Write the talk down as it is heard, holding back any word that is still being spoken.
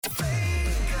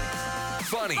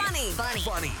Funny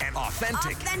and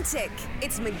authentic.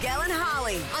 It's Miguel and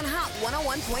Holly on Hot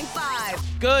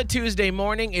 101.5. Good Tuesday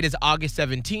morning. It is August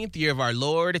 17th, year of our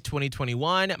Lord,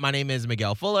 2021. My name is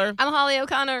Miguel Fuller. I'm Holly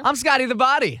O'Connor. I'm Scotty the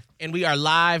Body. And we are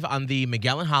live on the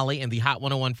Miguel and Holly and the Hot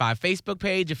 101.5 Facebook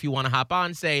page. If you want to hop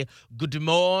on, say good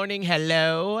morning,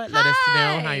 hello. Let us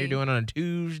know how you're doing on a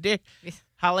Tuesday.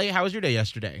 Holly, how was your day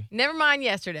yesterday? Never mind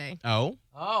yesterday. Oh?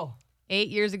 8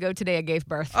 years ago today, I gave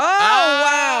birth. Oh,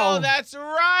 wow. That's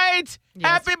right. Yes.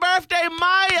 Happy birthday,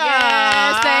 Maya.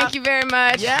 Yes, thank you very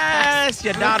much. Yes,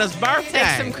 your daughter's birthday.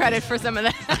 Take some credit for some of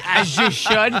that. As you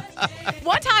should.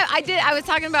 One time I was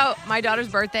talking about my daughter's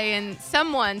birthday, and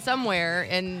someone somewhere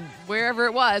and wherever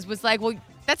it was like, well,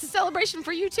 that's a celebration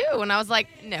for you too. And I was like,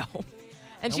 no.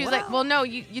 And she was like, well, no,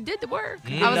 you did the work.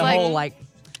 I was the like, whole, like,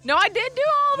 no, I did do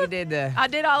all you the did the, I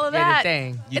did all of did the that.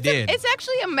 thing. You did. It's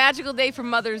actually a magical day for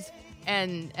mothers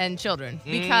and children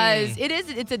because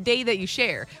it's a day that you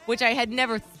share, which I had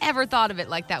never ever thought of it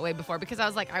like that way before, because I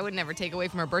was like, I would never take away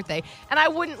from her birthday, and I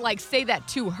wouldn't like say that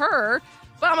to her,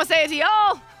 but I'm gonna say it to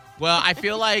y'all. Well, I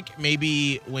feel like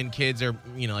maybe when kids are,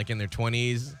 like in their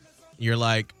 20s, you're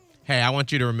like, hey, I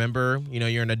want you to remember,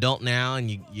 you're an adult now and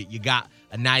you got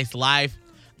a nice life.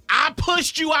 I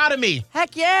pushed you out of me.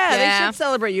 Heck yeah, they Yeah. should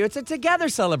celebrate you. It's a together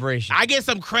celebration. I get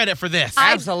some credit for this.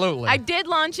 Absolutely. I did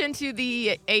launch into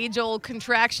the age-old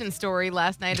contraction story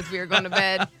last night as we were going to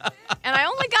bed, and I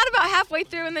only got about halfway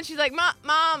through, and then she's like,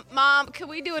 Mom, can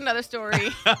we do another story?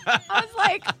 I was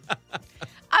like,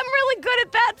 I'm really good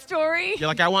at that story. You're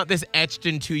like, I want this etched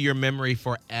into your memory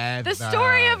forever. The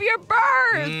story of your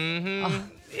birth. Mm-hmm.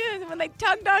 Yeah, when they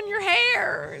tugged on your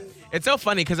hair. It's so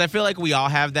funny because I feel like we all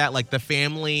have that. Like the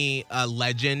family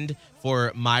legend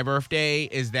for my birthday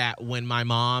is that when my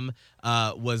mom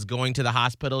was going to the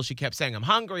hospital, she kept saying, I'm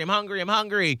hungry.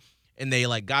 And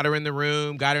they got her in the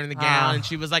room, got her in the gown, and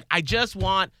she was like, I just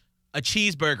want a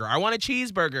cheeseburger. I want a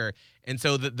cheeseburger. And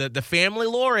so the family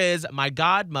lore is my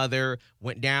godmother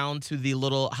went down to the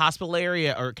little hospital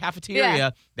area or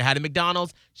cafeteria that had a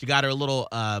McDonald's. She got her a little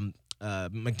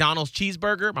McDonald's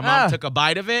cheeseburger. My mom took a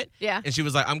bite of it. Yeah. And she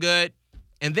was like, I'm good.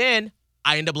 And then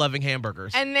I end up loving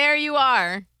hamburgers. And there you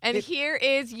are. And here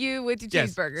is you with your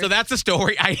Yes. cheeseburger. So that's the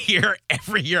story I hear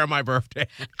every year on my birthday.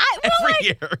 Every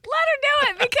year. Let her do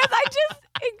it, because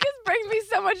it just brings me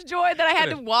so much joy that I had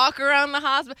to walk around the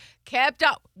hospital. Kept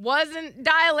up, wasn't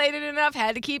dilated enough,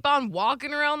 had to keep on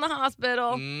walking around the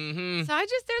hospital. Mm-hmm. So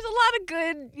there's a lot of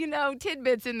good,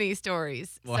 tidbits in these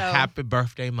stories. Well, so, happy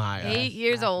birthday, Maya. 8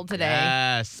 years old today.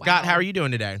 Yes. Scott, Wow. how are you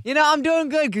doing today? I'm doing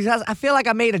good because I feel like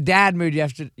I made a dad mood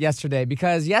yesterday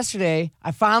because yesterday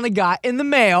I finally got in the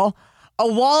mail a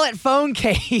wallet phone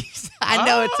case. I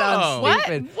know it sounds What?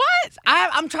 stupid. What?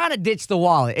 I'm trying to ditch the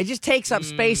wallet. It just takes up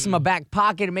space in my back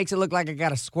pocket. It makes it look like I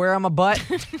got a square on my butt.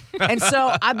 And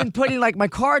so I've been putting my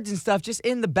cards and stuff just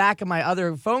in the back of my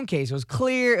other phone case. It was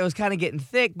clear. It was kind of getting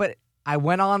thick, but I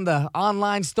went on the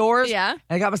online stores. Yeah. And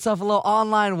I got myself a little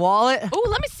online wallet. Ooh,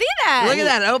 let me see that. Look at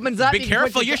that. It opens up. Be You can put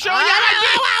careful. your- You're showing wow,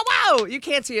 your ID. wow. You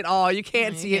can't see it all. You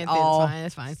can't see it all.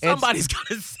 It's fine. Somebody's going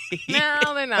to see. No,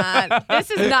 they're not. This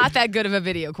is not that good of a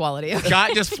video quality.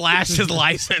 Scott just flashed his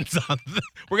license on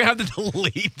we're going to have to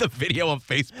delete the video on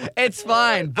Facebook. It's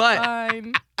fine. But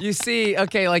Fine. you see,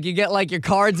 okay, you get your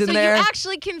cards in So there. you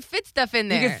actually can fit stuff in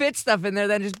there. You can fit stuff in there,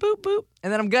 then just boop, boop.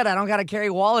 And then I'm good. I don't got to carry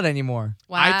a wallet anymore.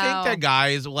 Wow. I think that,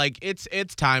 guys,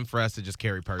 it's time for us to just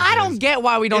carry purses. I don't get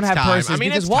why we don't It's have time. purses I mean,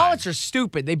 because it's wallets time. are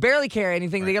stupid. They barely carry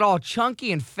anything. They get all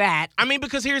chunky and fat. I mean,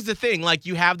 because here's the thing.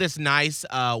 You have this nice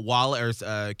wallet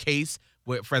or case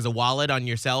as a wallet on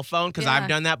your cell phone, because Yeah. I've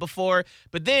done that before.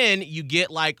 But then you get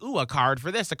a card for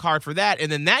this, a card for that,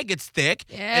 and then that gets thick.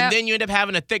 Yep. And then you end up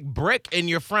having a thick brick in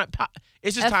your front pocket.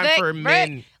 It's just A time thick for brick.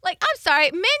 men. I'm sorry,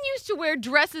 men used to wear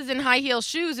dresses and high heel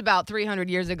shoes about 300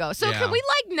 years ago. So Yeah. can we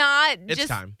not It's just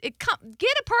time. Get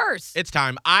a purse? It's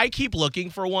time. I keep looking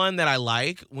for one that I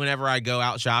like whenever I go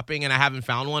out shopping, and I haven't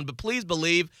found one. But please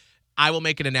believe I will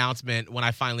make an announcement when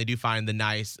I finally do find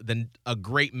a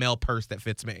great male purse that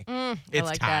fits me. I It's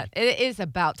like time. that. It is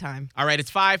about time. All right, it's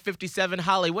 5:57.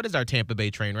 Holly, what is our Tampa Bay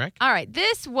train wreck? All right,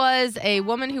 this was a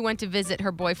woman who went to visit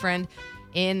her boyfriend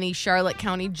in the Charlotte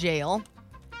County Jail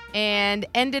and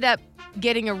ended up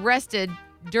getting arrested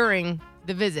during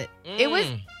the visit. It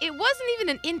wasn't even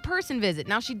an in-person visit.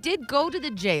 Now, she did go to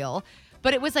the jail,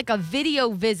 but it was like a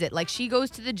video visit. She goes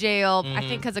to the jail, I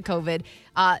think because of COVID.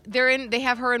 They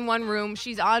have her in one room.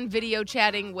 She's on video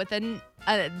chatting with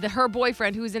her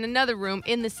boyfriend who's in another room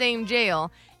in the same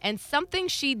jail. And something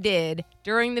she did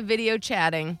during the video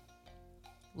chatting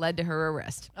led to her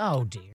arrest. Oh, dear.